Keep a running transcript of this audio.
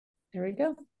There we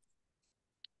go.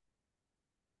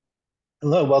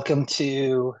 Hello, welcome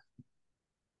to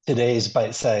today's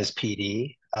Bite-Sized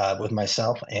PD with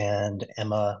myself and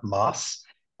Emma Moss.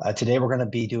 Today we're going to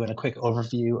be doing a quick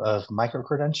overview of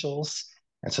microcredentials.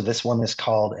 And so this one is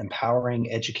called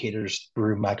Empowering Educators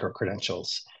Through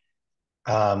Microcredentials.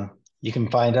 You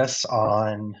can find us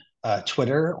on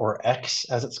Twitter, or X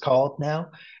as it's called now,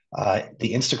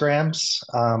 the Instagrams,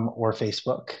 or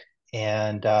Facebook.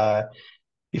 And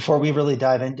before we really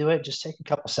dive into it, just take a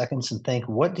couple seconds and think,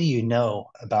 what do you know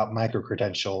about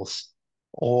microcredentials?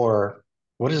 Or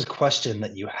what is a question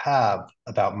that you have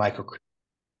about microcredentials?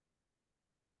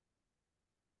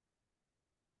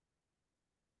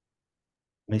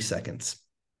 Many seconds.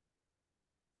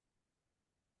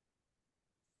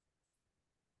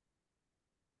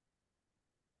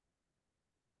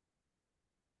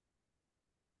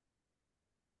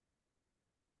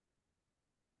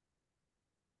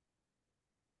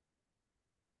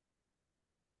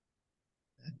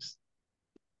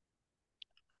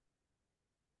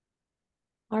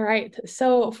 All right.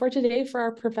 So for today, for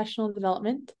our professional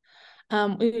development,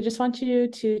 we just want you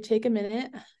to take a minute.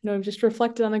 I've just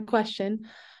reflected on the question,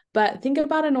 but think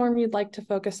about a norm you'd like to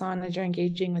focus on as you're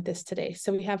engaging with this today.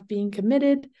 So we have being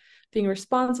committed, being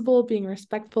responsible, being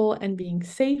respectful, and being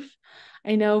safe.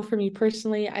 I know for me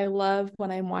personally, I love when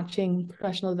I'm watching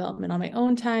professional development on my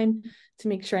own time to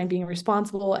make sure I'm being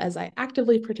responsible as I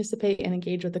actively participate and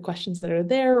engage with the questions that are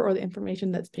there or the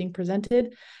information that's being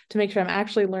presented to make sure I'm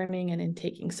actually learning and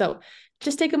intaking. So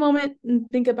just take a moment and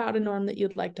think about a norm that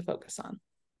you'd like to focus on.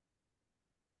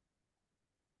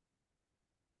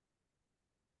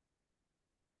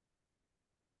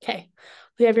 Okay,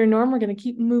 we have your norm. We're going to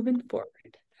keep moving forward.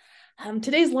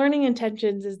 Today's learning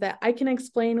intentions is that I can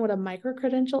explain what a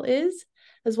microcredential is,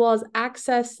 as well as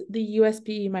access the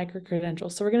USB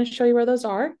microcredentials. So we're going to show you where those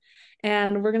are,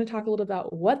 and we're going to talk a little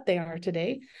about what they are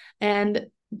today. And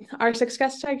our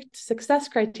success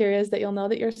criteria is that you'll know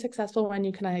that you're successful when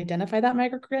you can identify that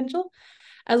microcredential,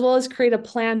 as well as create a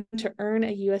plan to earn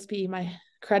a USB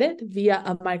credit via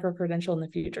a microcredential in the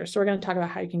future. So we're going to talk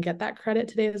about how you can get that credit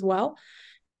today as well.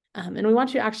 And we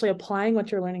want you actually applying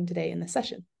what you're learning today in this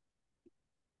session.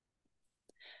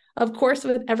 Of course,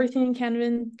 with everything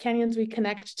in Canyons, we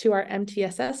connect to our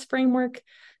MTSS framework.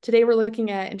 Today, we're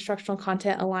looking at instructional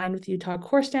content aligned with Utah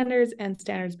core standards and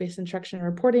standards-based instruction and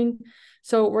reporting.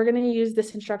 So we're going to use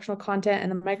this instructional content and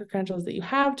the microcredentials that you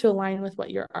have to align with what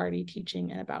you're already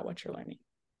teaching and about what you're learning.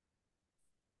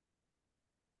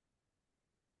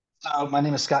 My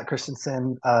name is Scott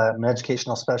Christensen. I'm an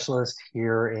educational specialist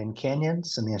here in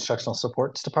Canyons in the Instructional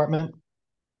Supports Department.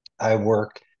 I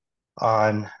work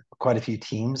on quite a few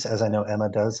teams, as I know Emma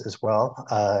does as well.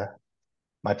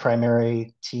 My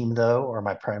primary team, though, or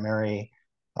my primary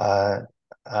uh,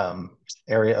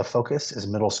 area of focus is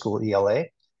middle school ELA.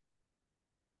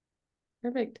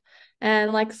 Perfect.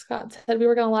 And like Scott said, we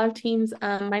work on a lot of teams.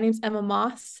 My name's Emma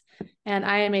Moss, and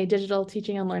I am a digital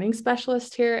teaching and learning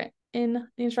specialist here in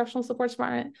the instructional support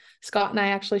department. Scott and I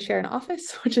actually share an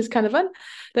office, which is kind of fun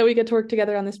that we get to work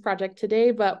together on this project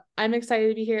today. But I'm excited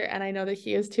to be here, and I know that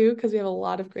he is too, because we have a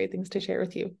lot of great things to share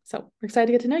with you. So we're excited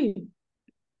to get to know you.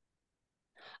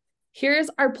 Here's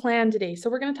our plan today. So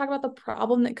we're going to talk about the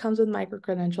problem that comes with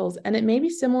microcredentials, and it may be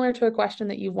similar to a question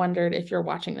that you've wondered if you're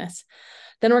watching this.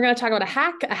 Then we're going to talk about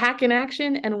a hack in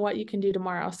action, and what you can do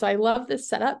tomorrow. So I love this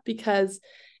setup because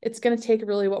it's going to take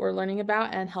really what we're learning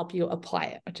about and help you apply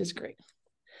it, which is great.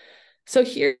 So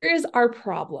here is our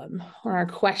problem or our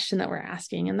question that we're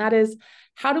asking, and that is,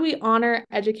 how do we honor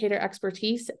educator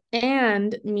expertise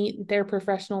and meet their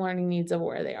professional learning needs of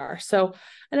where they are? So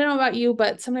I don't know about you,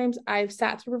 but sometimes I've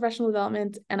sat through professional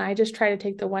development and I just try to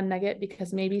take the one nugget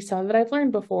because maybe some of it I've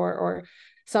learned before or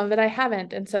some of it I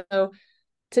haven't. And so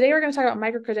today we're going to talk about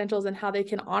microcredentials and how they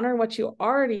can honor what you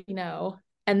already know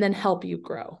and then help you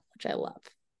grow, which I love.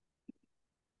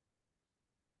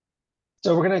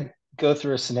 So we're going to go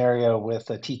through a scenario with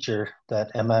a teacher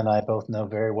that Emma and I both know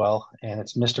very well, and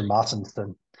it's Mr.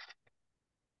 Mossinson.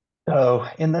 So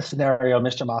in this scenario,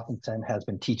 Mr. Mossinson has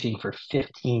been teaching for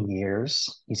 15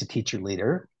 years. He's a teacher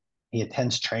leader. He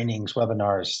attends trainings,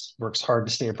 webinars, works hard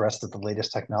to stay abreast of the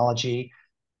latest technology.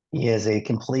 He is a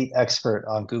complete expert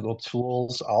on Google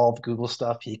tools, all of Google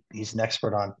stuff. He's an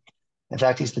expert on. In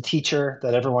fact, he's the teacher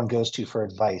that everyone goes to for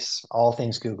advice, all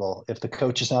things Google. If the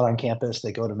coach is not on campus,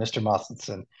 they go to Mr.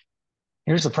 Mossinson.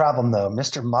 Here's the problem, though.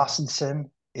 Mr.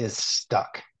 Mossinson is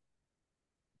stuck.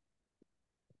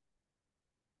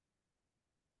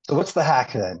 So what's the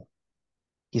hack then?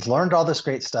 He's learned all this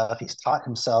great stuff. He's taught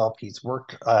himself. He's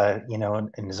worked,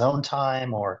 in his own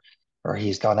time, or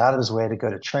he's gone out of his way to go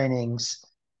to trainings.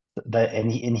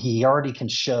 and he already can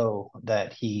show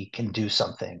that he can do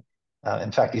something.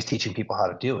 In fact, he's teaching people how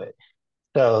to do it.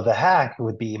 So the hack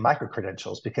would be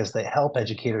micro-credentials because they help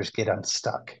educators get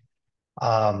unstuck.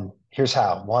 Here's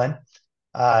how. One,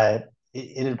 uh,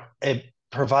 it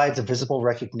provides a visible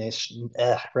recognition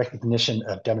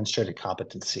of demonstrated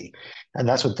competency, and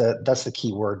that's the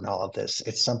key word in all of this.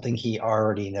 It's something he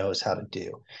already knows how to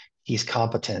do. He's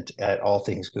competent at all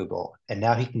things Google, and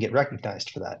now he can get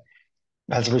recognized for that.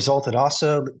 As a result, it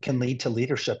also can lead to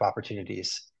leadership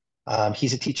opportunities.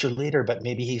 He's a teacher leader, but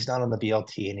maybe he's not on the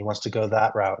BLT and he wants to go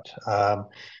that route. Uh,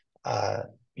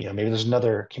 maybe there's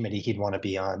another committee he'd want to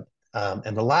be on.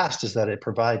 And the last is that it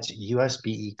provides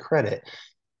USB credit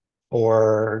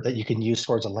or that you can use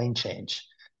towards a lane change,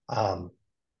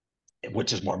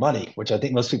 which is more money, which I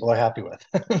think most people are happy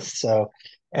with. So,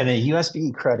 and a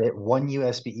USB credit, one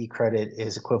USB credit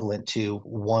is equivalent to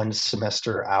one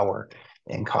semester hour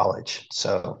in college.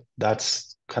 So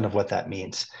that's kind of what that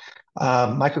means.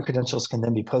 Micro-credentials can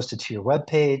then be posted to your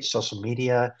webpage, social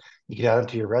media. You can add them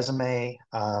to your resume.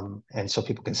 And so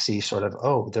people can see sort of,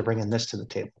 oh, they're bringing this to the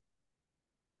table.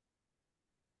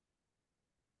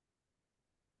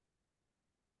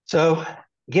 So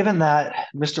given that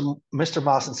Mr.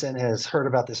 Mossinson has heard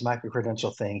about this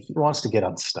micro-credential thing, he wants to get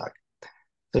unstuck.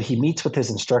 So he meets with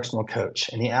his instructional coach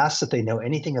and he asks if they know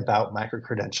anything about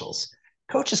micro-credentials.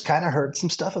 Coach has kind of heard some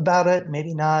stuff about it,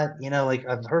 maybe not, like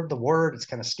I've heard the word, it's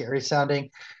kind of scary sounding.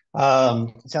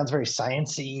 It sounds very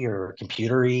sciencey or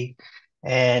computery.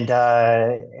 And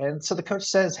so the coach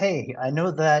says, hey, I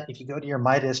know that if you go to your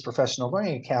Midas professional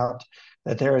learning account,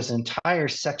 that there is an entire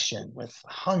section with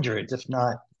hundreds, if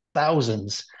not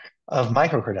thousands, of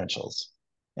micro-credentials.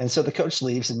 And so the coach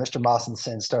leaves and Mr.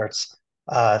 Mossinson starts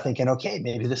thinking, okay,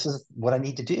 maybe this is what I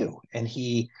need to do. And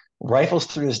he rifles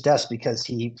through his desk because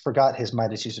he forgot his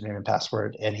Midas username and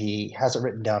password, and he has it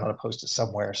written down on a post-it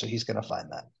somewhere. So he's going to find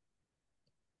that.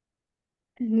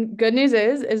 Good news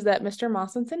is that Mr.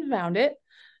 Mossinson found it.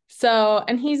 So,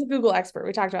 and he's a Google expert.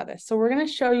 We talked about this. So we're going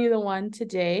to show you the one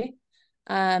today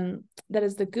that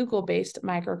is the Google-based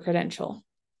micro-credential.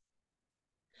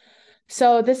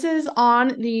 So this is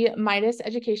on the Midas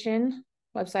Education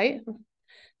website.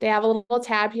 They have a little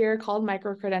tab here called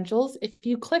Microcredentials. If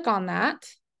you click on that,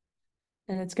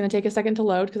 and it's going to take a second to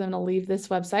load because I'm going to leave this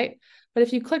website. But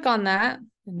if you click on that,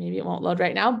 and maybe it won't load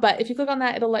right now, but if you click on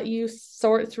that, it'll let you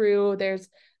sort through. There's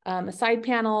a side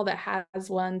panel that has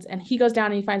ones, and he goes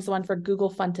down and he finds the one for Google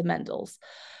Fundamentals.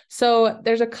 So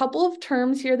there's a couple of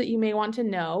terms here that you may want to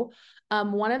know.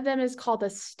 One of them is called a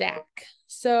stack.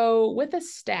 So with a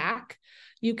stack,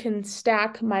 you can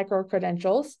stack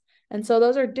micro-credentials. And so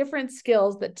those are different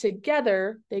skills that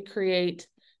together they create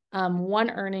one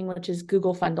earning, which is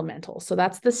Google Fundamentals. So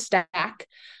that's the stack.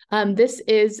 This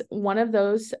is one of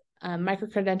those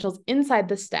micro-credentials inside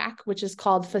the stack, which is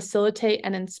called Facilitate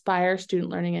and Inspire Student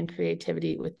Learning and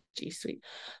Creativity with G Suite.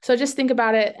 So just think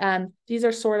about it. These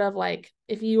are sort of like,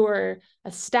 if you were,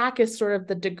 a stack is sort of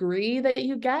the degree that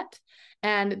you get.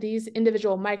 And these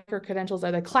individual micro-credentials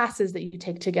are the classes that you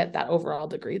take to get that overall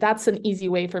degree. That's an easy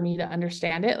way for me to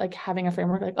understand it, like having a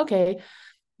framework like, okay,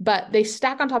 but they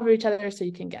stack on top of each other so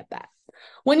you can get that.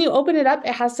 When you open it up,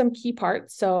 it has some key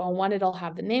parts. So one, it'll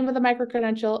have the name of the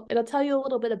micro-credential. It'll tell you a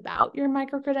little bit about your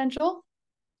micro-credential.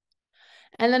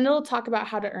 And then it'll talk about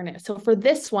how to earn it. So for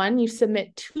this one, you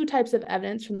submit 2 types of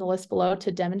evidence from the list below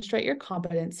to demonstrate your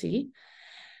competency.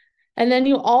 And then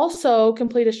you also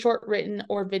complete a short written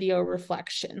or video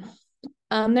reflection.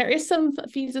 There is some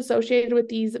fees associated with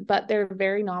these, but they're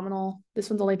very nominal. This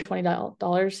one's only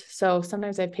 $20. So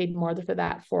sometimes I've paid more for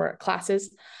that for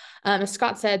classes. As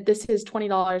Scott said, this is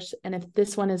 $20. And if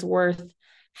this one is worth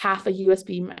half a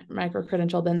USB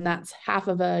micro-credential, then that's half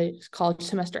of a college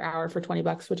semester hour for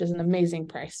 $20, which is an amazing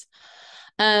price.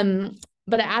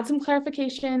 But it adds some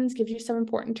clarifications, gives you some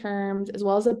important terms, as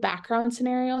well as a background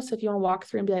scenario. So if you want to walk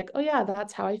through and be like, oh yeah,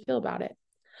 that's how I feel about it.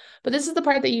 But this is the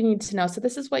part that you need to know. So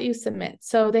this is what you submit.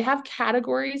 So they have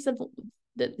categories of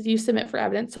that you submit for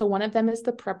evidence. So one of them is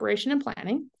the preparation and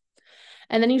planning.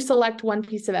 And then you select one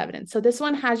piece of evidence. So this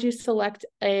one has you select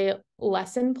a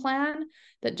lesson plan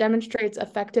that demonstrates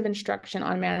effective instruction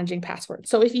on managing passwords.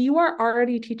 So if you are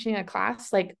already teaching a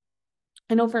class, like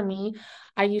I know for me,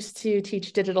 I used to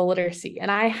teach digital literacy and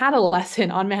I had a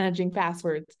lesson on managing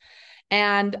passwords.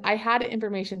 And I had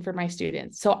information for my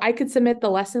students. So I could submit the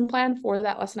lesson plan for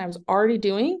that lesson I was already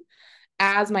doing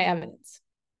as my evidence.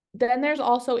 Then there's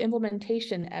also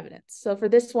implementation evidence. So for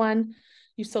this one,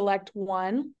 you select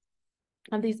one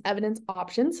of these evidence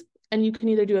options, and you can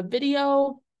either do a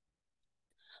video,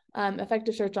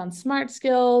 effective search on smart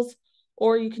skills,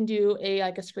 or you can do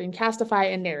like a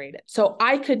screencastify and narrate it. So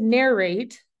I could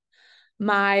narrate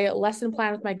my lesson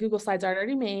plan with my Google Slides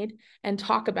already made and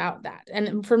talk about that.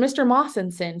 And for Mr.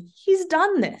 Mawsonson, he's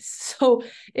done this. So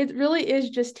it really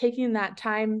is just taking that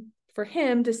time for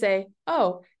him to say,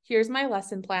 oh, here's my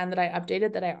lesson plan that I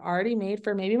updated that I already made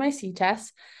for maybe my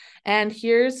C-test. And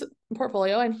here's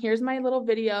portfolio. And here's my little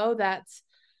video that's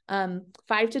 5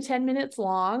 to 10 minutes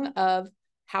long of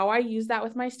how I use that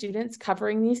with my students,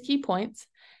 covering these key points.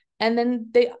 And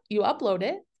then you upload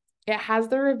it. It has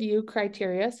the review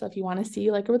criteria. So if you want to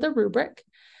see like with a rubric,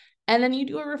 and then you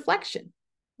do a reflection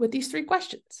with these 3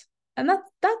 questions. And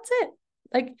that's it.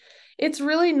 Like, it's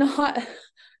really not,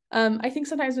 I think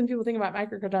sometimes when people think about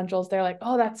microcredentials, they're like,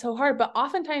 oh, that's so hard. But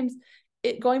oftentimes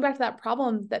going back to that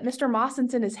problem that Mr.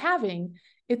 Mawsonson is having,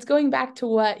 it's going back to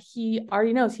what he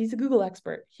already knows. He's a Google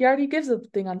expert. He already gives a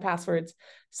thing on passwords.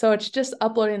 So it's just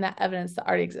uploading that evidence that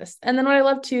already exists. And then what I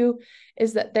love too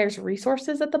is that there's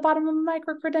resources at the bottom of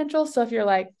microcredentials. So if you're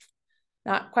like,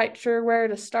 not quite sure where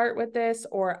to start with this,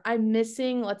 or I'm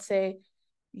missing, let's say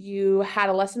you had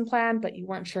a lesson plan, but you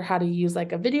weren't sure how to use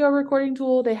like a video recording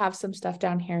tool, they have some stuff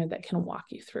down here that can walk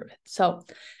you through it. So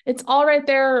it's all right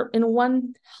there in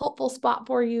one helpful spot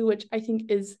for you, which I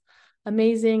think is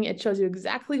amazing. It shows you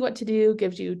exactly what to do,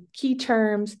 gives you key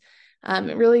terms.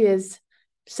 It really is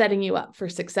setting you up for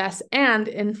success. And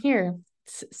in here,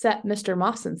 set Mr.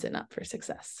 Mawsonson up for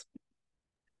success.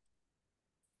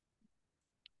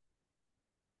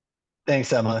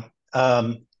 Thanks, Emma.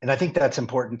 And I think that's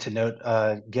important to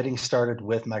note. Getting started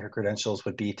with microcredentials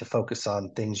would be to focus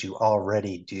on things you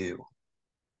already do,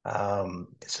 so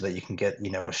that you can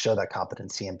show that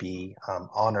competency and be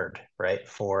honored, right,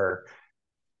 for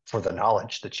the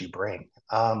knowledge that you bring.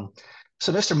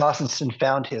 So Mr. Mawsonson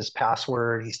found his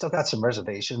password. He still got some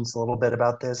reservations a little bit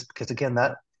about this because, again,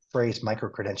 that phrase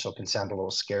microcredential can sound a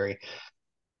little scary.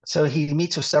 So he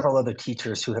meets with several other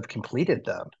teachers who have completed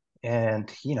them. And,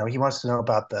 he wants to know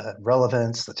about the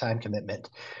relevance, the time commitment.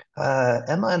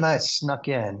 Emma and I snuck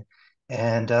in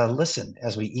and listened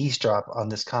as we eavesdrop on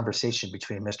this conversation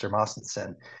between Mr.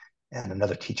 Mawsonson and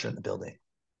another teacher in the building.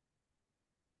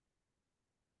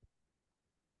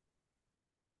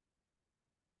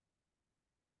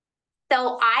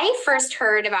 So I first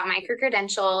heard about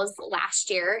microcredentials last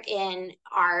year in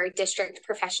our district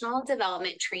professional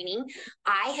development training.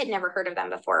 I had never heard of them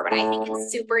before, but I think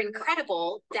it's super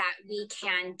incredible that we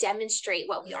can demonstrate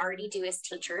what we already do as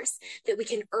teachers, that we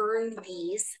can earn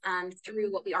these through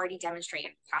what we already demonstrate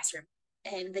in the classroom.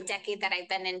 In the decade that I've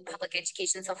been in public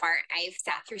education so far, I've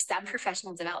sat through some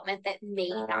professional development that may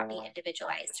not be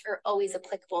individualized or always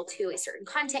applicable to a certain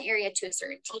content area, to a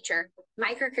certain teacher.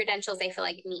 Microcredentials, I feel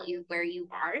like, meet you where you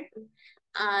are.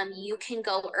 You can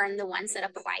go earn the ones that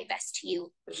apply best to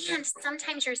you. And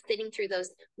sometimes you're sitting through those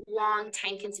long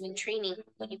time-consuming training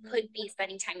when you could be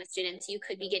spending time with students, you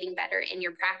could be getting better in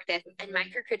your practice. And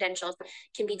microcredentials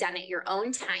can be done at your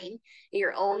own time,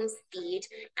 your own speed,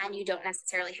 and you don't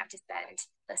necessarily have to spend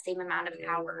the same amount of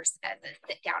hours as a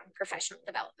sit-down professional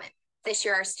development. This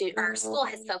year, our school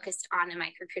has focused on a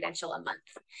microcredential a month.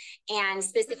 And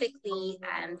specifically,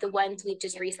 the ones we've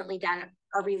just recently done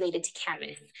are related to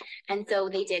Canvas. And so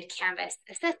they did Canvas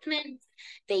assessments,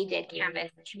 they did Canvas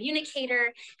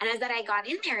communicator. And as that I got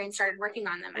in there and started working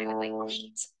on them, I was like,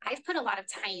 wait, I've put a lot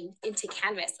of time into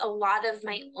Canvas, a lot of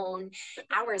my own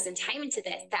hours and time into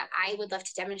this that I would love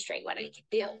to demonstrate what I can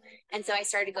do. And so I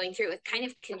started going through it. It was kind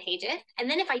of contagious. And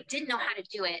then if I didn't know how to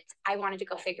do it, I wanted to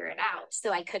go figure it out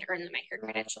so I could earn the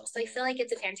microcredential. So I feel like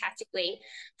it's a fantastic way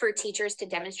for teachers to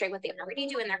demonstrate what they already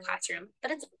do in their classroom,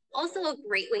 but it's also a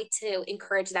great way to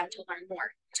encourage them to learn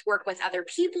more, to work with other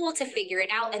people, to figure it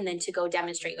out, and then to go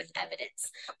demonstrate with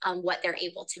evidence what they're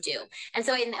able to do. And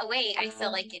so in a way, I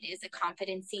feel like it is a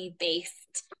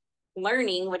competency-based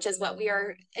learning, which is what we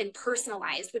are, and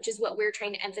personalized, which is what we're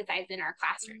trying to emphasize in our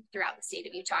classroom throughout the state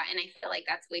of Utah. And I feel like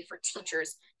that's a way for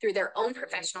teachers through their own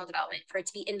professional development for it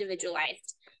to be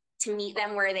individualized, to meet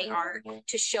them where they are,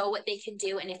 to show what they can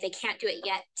do. And if they can't do it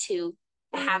yet, to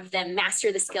have them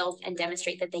master the skills and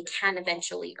demonstrate that they can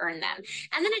eventually earn them.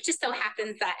 And then it just so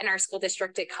happens that in our school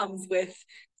district, it comes with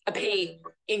a pay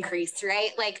increase,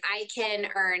 right? Like I can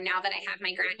earn, now that I have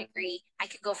my grad degree, I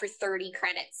could go for 30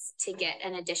 credits to get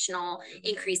an additional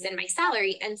increase in my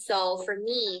salary. And so for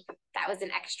me, that was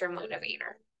an extra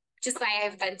motivator. Just why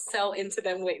I've been so into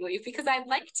them lately, because I'd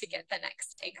like to get the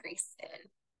next increase in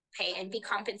pay and be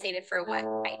compensated for what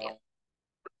I do.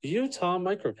 Utah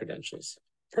Microcredentials.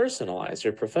 Personalize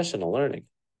your professional learning.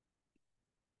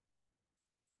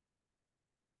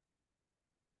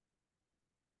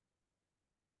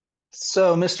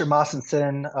 So Mr.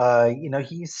 Mossinson,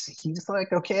 he's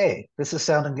like, okay, this is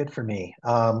sounding good for me.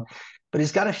 But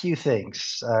he's got a few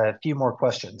things, a few more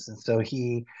questions. And so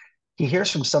he hears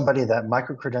from somebody that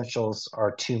micro-credentials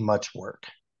are too much work.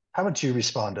 How would you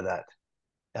respond to that,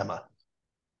 Emma?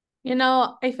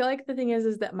 I feel like the thing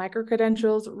is that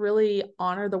micro-credentials really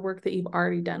honor the work that you've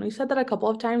already done. We've said that a couple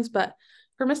of times, but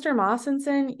for Mr.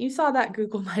 Mossinson, you saw that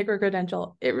Google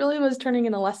micro-credential. It really was turning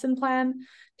in a lesson plan,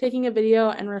 taking a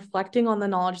video, and reflecting on the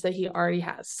knowledge that he already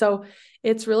has. So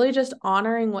it's really just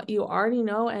honoring what you already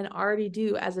know and already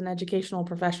do as an educational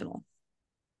professional.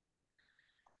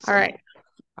 All right.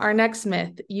 Our next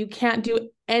myth, you can't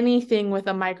do anything with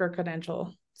a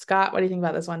micro-credential. Scott, what do you think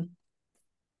about this one?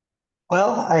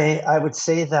 Well, I would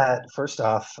say that first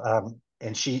off,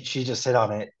 and she just hit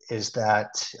on it, is that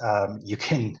you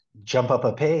can jump up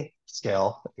a pay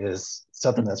scale is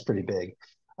something that's pretty big.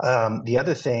 The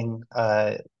other thing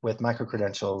with micro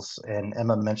credentials, and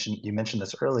Emma you mentioned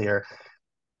this earlier,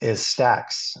 is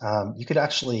stacks. You could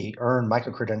actually earn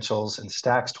micro credentials and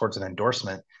stacks towards an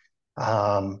endorsement.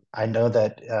 I know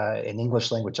that in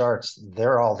English language arts,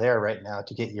 they're all there right now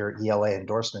to get your ELA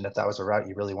endorsement if that was a route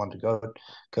you really wanted to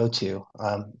go to.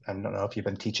 I don't know if you've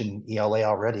been teaching ELA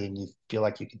already and you feel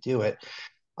like you could do it.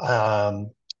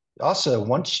 Also,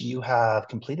 once you have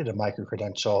completed a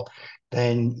micro-credential,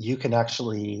 then you can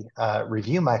actually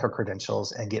review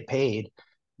micro-credentials and get paid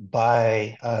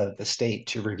by the state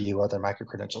to review other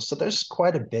micro-credentials. So there's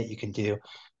quite a bit you can do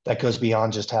that goes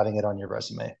beyond just having it on your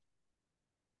resume.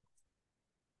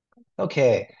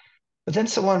 Okay, but then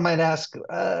someone might ask,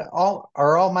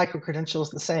 all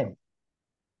micro-credentials the same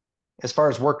as far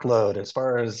as workload, as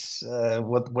far as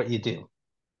what you do?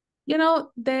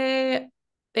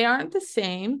 They aren't the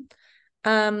same,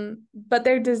 but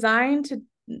they're designed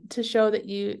to show that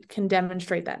you can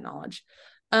demonstrate that knowledge.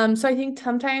 So I think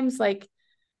sometimes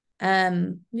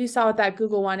you saw with that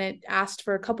Google one, it asked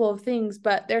for a couple of things,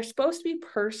 but they're supposed to be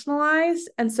personalized.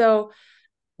 And so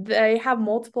they have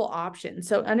multiple options.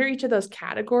 So under each of those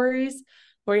categories,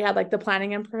 where you had like the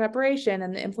planning and preparation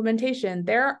and the implementation,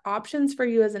 there are options for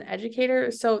you as an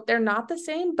educator. So they're not the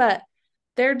same, but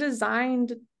they're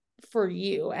designed for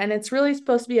you. And it's really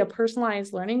supposed to be a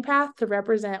personalized learning path to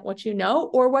represent what you know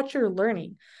or what you're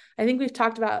learning. I think we've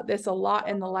talked about this a lot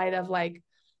in the light of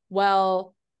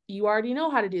well, you already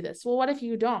know how to do this. Well, what if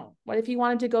you don't? What if you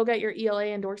wanted to go get your ELA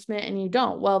endorsement and you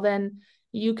don't? Well, then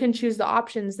you can choose the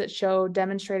options that show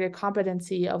demonstrated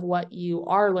competency of what you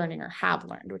are learning or have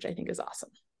learned, which I think is awesome.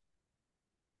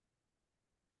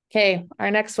 Okay, our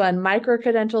next one,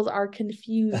 micro-credentials are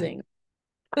confusing.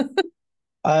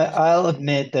 I'll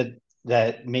admit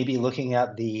that maybe looking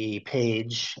at the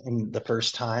page in the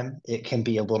first time, it can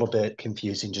be a little bit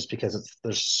confusing just because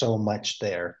there's so much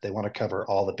there. They want to cover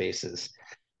all the bases.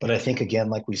 But I think, again,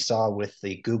 like we saw with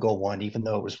the Google one, even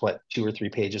though it was 2 or 3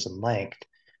 pages in length,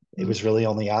 it was really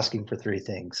only asking for 3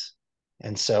 things.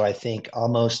 And so I think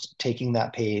almost taking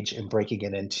that page and breaking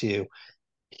it into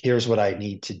here's what I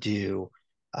need to do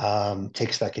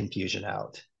takes that confusion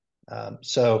out.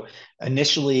 So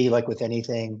initially, like with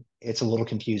anything, it's a little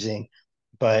confusing,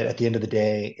 but at the end of the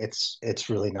day, it's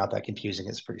really not that confusing.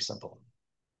 It's pretty simple.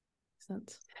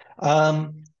 Makes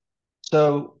sense.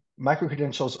 So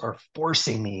micro-credentials are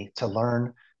forcing me to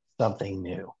learn something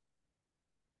new.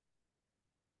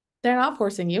 They're not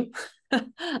forcing you.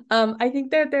 I think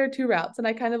that there are 2 routes, and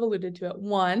I kind of alluded to it.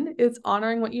 One is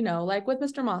honoring what you know, like with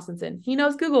Mr. Mossinson. He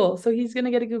knows Google, so he's going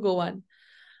to get a Google one.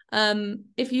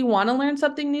 If you want to learn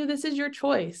something new, this is your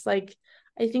choice.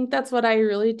 I think that's what I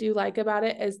really do like about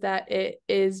it, is that it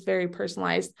is very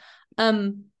personalized.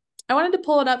 I wanted to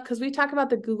pull it up because we talk about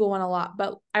the Google one a lot,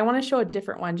 but I want to show a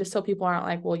different one just so people aren't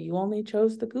like, well, you only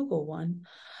chose the Google one.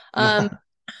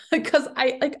 Because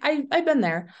I've been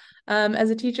there. As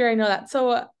a teacher, I know that.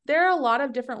 So there are a lot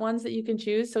of different ones that you can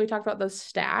choose. So we talked about those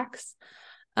stacks.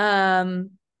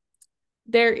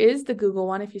 There is the Google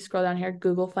one. If you scroll down here,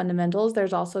 Google Fundamentals,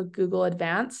 there's also Google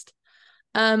Advanced.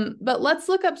 But let's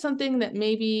look up something that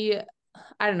maybe,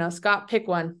 I don't know, Scott, pick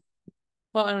one.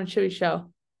 What one should we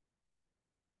show?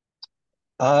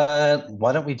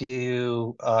 Why don't we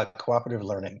do cooperative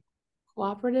learning?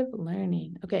 Cooperative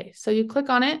learning. Okay, so you click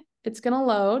on it, it's going to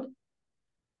load.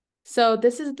 So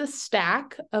this is the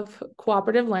stack of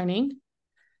cooperative learning.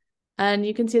 And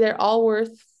you can see they're all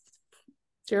worth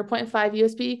 0.5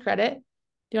 USB credit.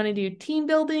 Do you want to do team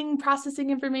building, processing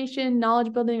information,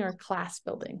 knowledge building, or class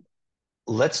building?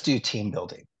 Let's do team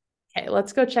building. Okay,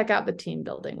 let's go check out the team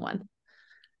building one.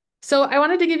 So I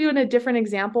wanted to give you a different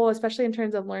example, especially in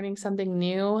terms of learning something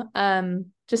new,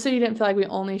 just so you didn't feel like we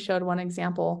only showed one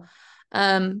example.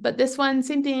 But this one,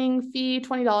 same thing, fee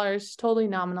 $20, totally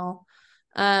nominal.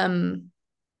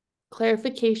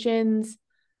 Clarifications,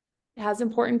 it has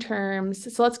important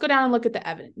terms. So let's go down and look at the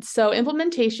evidence. So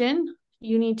implementation,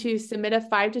 you need to submit a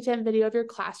 5 to 10 video of your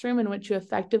classroom in which you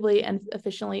effectively and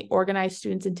efficiently organize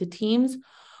students into teams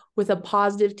with a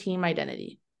positive team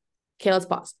identity. Okay, let's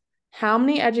pause. How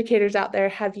many educators out there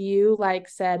have you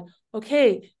said,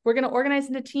 okay, we're going to organize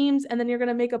into teams and then you're going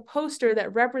to make a poster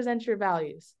that represents your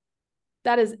values?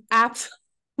 That is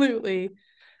absolutely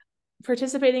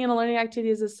participating in a learning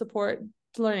activity as a support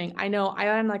to learning. I know I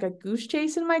am like a goose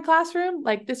chase in my classroom.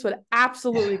 This would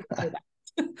absolutely do that.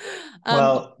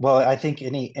 Well, I think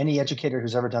any educator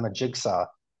who's ever done a jigsaw,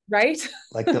 right?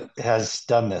 has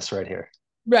done this right here.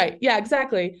 Right. Yeah,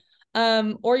 exactly.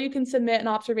 Or you can submit an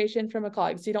observation from a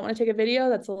colleague. So you don't want to take a video,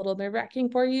 that's a little nerve-wracking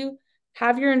for you.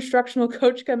 Have your instructional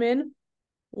coach come in,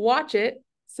 watch it,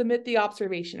 submit the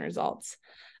observation results.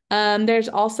 There's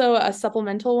also a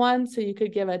supplemental one. So you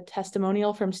could give a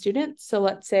testimonial from students. So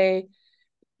let's say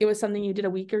it was something you did a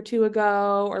week or two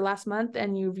ago or last month,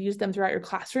 and you've used them throughout your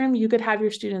classroom. You could have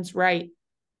your students write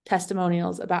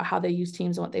testimonials about how they use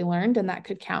Teams and what they learned, and that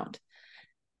could count.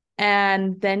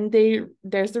 And then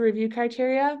there's the review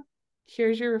criteria.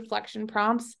 Here's your reflection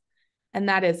prompts, and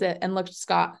that is it. And look,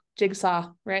 Scott,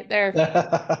 jigsaw right there.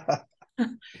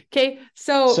 Okay,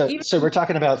 so we're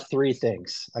talking about 3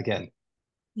 things again.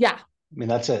 Yeah. I mean,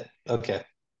 that's it. Okay.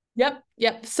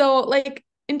 Yep. So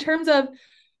in terms of,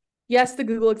 yes, the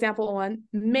Google example one,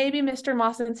 maybe Mr.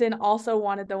 Mossinson also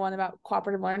wanted the one about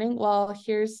cooperative learning. Well,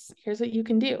 here's what you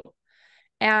can do.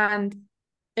 And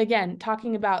again,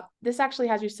 talking about this actually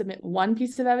has you submit one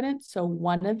piece of evidence. So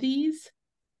one of these,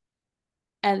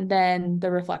 and then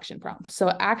the reflection prompt. So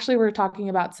actually we're talking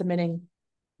about submitting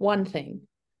one thing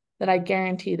that I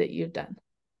guarantee that you've done.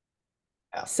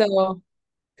 Yeah. So,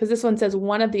 because this one says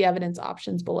one of the evidence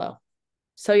options below.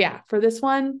 So yeah, for this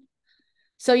one,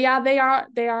 so yeah, they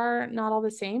are not all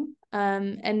the same.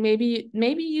 And maybe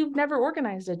you've never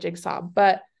organized a jigsaw,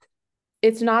 but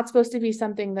it's not supposed to be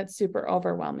something that's super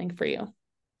overwhelming for you.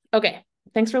 Okay,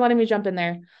 thanks for letting me jump in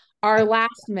there. Our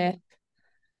last myth,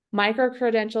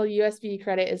 micro-credential USB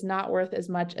credit is not worth as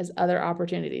much as other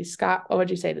opportunities. Scott, what would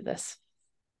you say to this?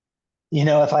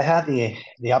 If I had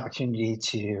the opportunity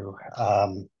to,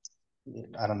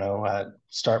 I don't know,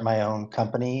 start my own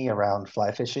company around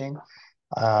fly fishing,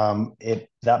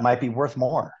 that might be worth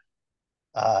more.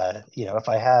 If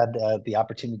I had the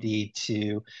opportunity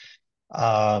to,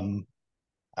 I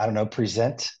don't know,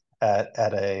 present at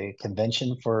a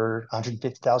convention for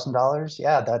 $150,000,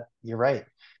 yeah, you're right.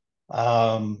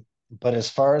 But as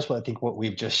far as what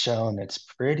we've just shown, it's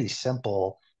pretty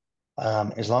simple.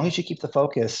 As long as you keep the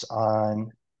focus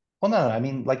on, well, no, I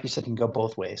mean, like you said, you can go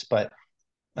both ways, but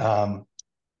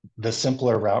the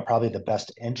simpler route, probably the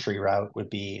best entry route, would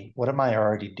be, what am I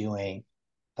already doing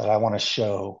that I want to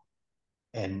show,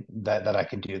 and that I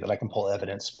can do, that I can pull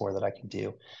evidence for, that I can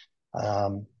do.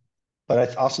 But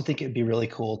I also think it'd be really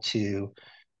cool to,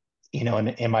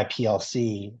 in my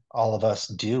PLC, all of us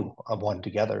do one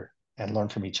together and learn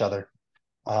from each other.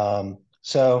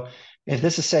 So if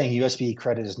this is saying USB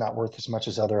credit is not worth as much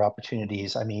as other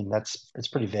opportunities, I mean, it's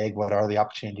pretty vague. What are the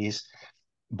opportunities?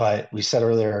 But we said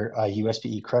earlier,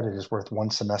 USB credit is worth 1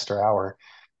 semester hour.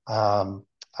 I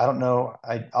don't know.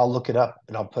 I'll look it up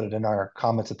and I'll put it in our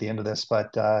comments at the end of this.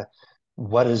 But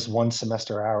what is 1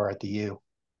 semester hour at the U?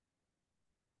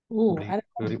 Ooh,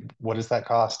 what does that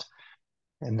cost?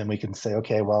 And then we can say,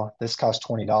 okay, well, this costs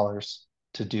 $20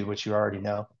 to do what you already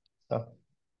know. So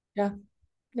yeah.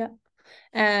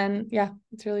 And yeah,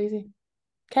 it's really easy.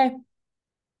 Okay.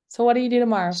 So what do you do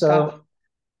tomorrow, Scott?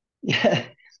 Yeah.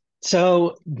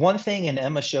 So one thing, and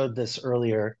Emma showed this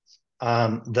earlier,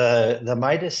 the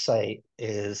Midas site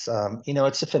is,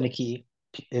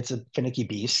 it's a finicky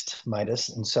beast, Midas,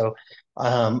 and so,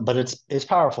 but it's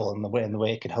powerful in the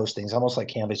way it can host things, almost like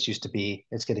Canvas used to be.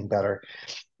 It's getting better,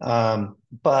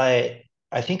 but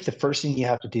I think the first thing you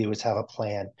have to do is have a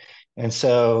plan, and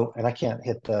I can't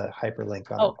hit the hyperlink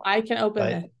on it. Oh, I can open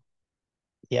this.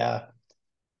 Yeah.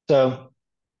 So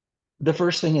the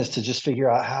first thing is to just figure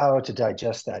out how to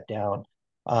digest that down.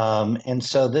 And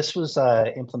so this was an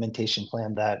implementation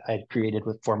plan that I created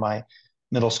for my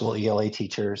middle school ELA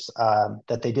teachers,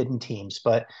 that they did in teams.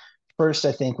 But first,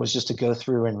 I think, was just to go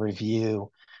through and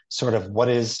review sort of what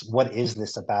is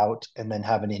this about, and then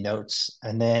have any notes.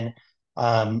 And then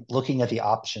looking at the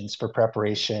options for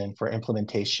preparation, for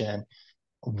implementation,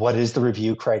 what is the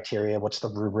review criteria, what's the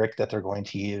rubric that they're going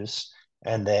to use,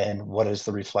 and then what is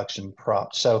the reflection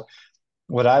prompt. So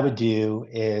what I would do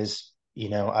is,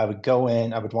 I would go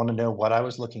in, I would want to know what I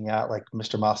was looking at, like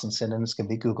Mr. Mossinson, and it's going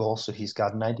to be Google, so he's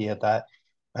got an idea of that.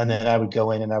 And then I would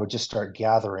go in and I would just start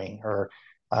gathering or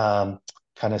kind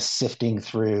of sifting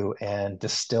through and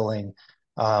distilling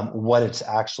what it's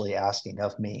actually asking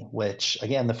of me, which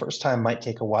again, the first time might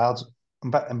take a while.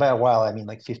 And by a while, I mean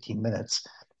like 15 minutes.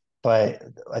 But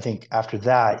I think after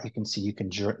that, you can see you can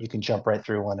jump right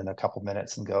through one in a couple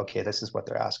minutes and go, okay, this is what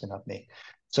they're asking of me.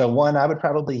 So one, I would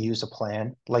probably use a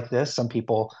plan like this. Some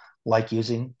people like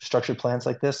using structured plans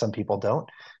like this. Some people don't,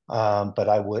 but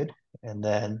I would. And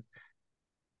then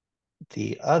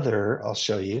the other, I'll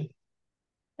show you.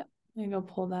 Yep. I'm gonna go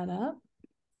pull that up.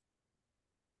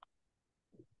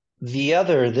 The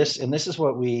other, this is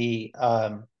what we,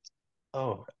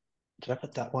 oh, did I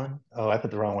put that one? Oh, I put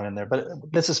the wrong one in there,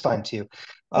 but this is fine too.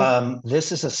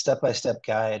 This is a step-by-step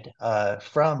guide um,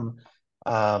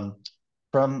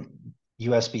 from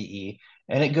USBE,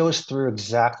 and it goes through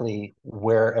exactly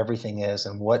where everything is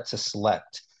and what to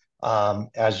select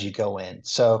as you go in.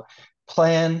 So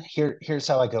plan, here's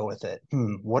how I go with it.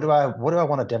 What do I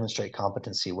want to demonstrate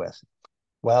competency with?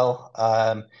 Well,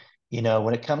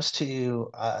 when it comes to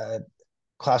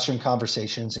classroom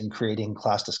conversations and creating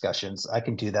class discussions, I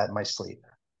can do that in my sleep.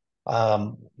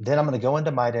 Then I'm going to go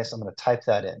into Midas. I'm going to type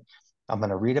that in. I'm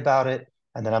going to read about it,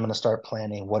 and then I'm going to start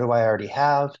planning. What do I already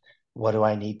have? What do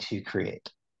I need to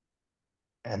create?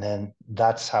 And then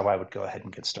that's how I would go ahead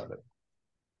and get started.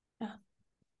 Yeah.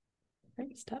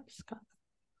 Great steps, Scott.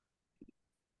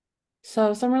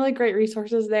 So some really great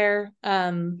resources there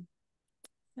and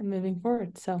moving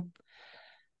forward. So,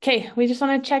 okay, we just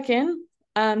want to check in.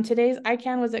 Today's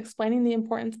ICANN was explaining the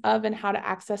importance of and how to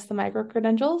access the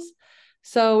microcredentials.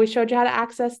 So we showed you how to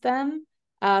access them.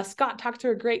 Scott talked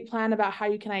through a great plan about how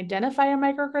you can identify a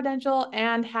microcredential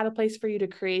and had a place for you to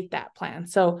create that plan.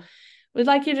 So we'd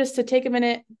like you just to take a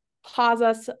minute, pause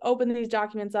us, open these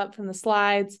documents up from the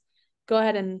slides, go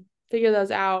ahead and figure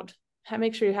those out,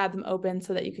 make sure you have them open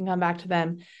so that you can come back to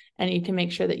them and you can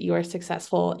make sure that you are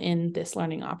successful in this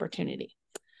learning opportunity.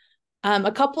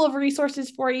 A couple of resources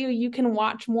for you. You can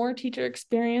watch more teacher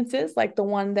experiences like the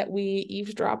one that we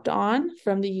eavesdropped on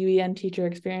from the UEN teacher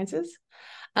experiences.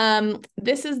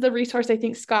 This is the resource I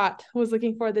think Scott was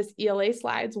looking for, this ELA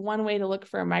slides, one way to look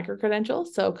for a microcredential.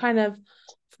 So kind of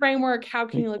framework, how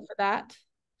can you look for that?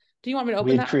 Do you want me to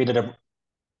open that?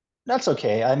 That's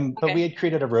okay. But Okay. we had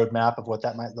created a roadmap of what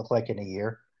that might look like in a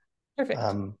year. Perfect.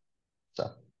 So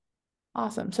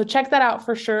awesome. So check that out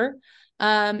for sure.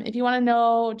 If you want to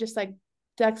know just like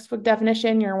textbook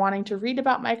definition, you're wanting to read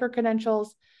about microcredentials,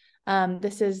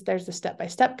 there's the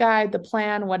step-by-step guide, the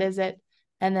plan, what is it,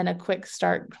 and then a quick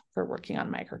start for working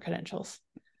on microcredentials.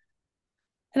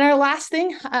 And our last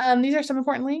thing, these are some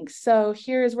important links. So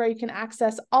here is where you can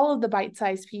access all of the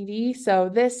bite-sized PD. So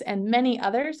this and many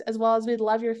others, as well as we'd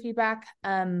love your feedback.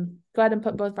 Go ahead and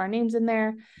put both of our names in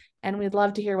there. And we'd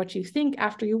love to hear what you think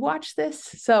after you watch this.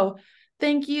 So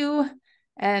thank you.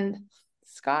 And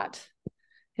Scott,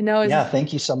 yeah,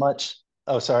 thank you so much.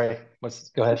 Oh, sorry.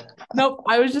 Go ahead. Nope.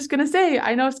 I was just going to say,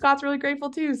 I know Scott's really grateful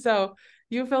too. So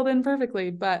you filled in perfectly,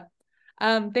 but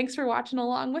thanks for watching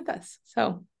along with us.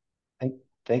 So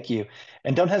thank you.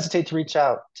 And don't hesitate to reach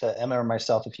out to Emma or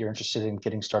myself if you're interested in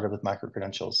getting started with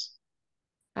microcredentials.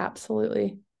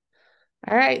 Absolutely.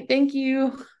 All right. Thank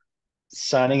you.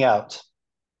 Signing out.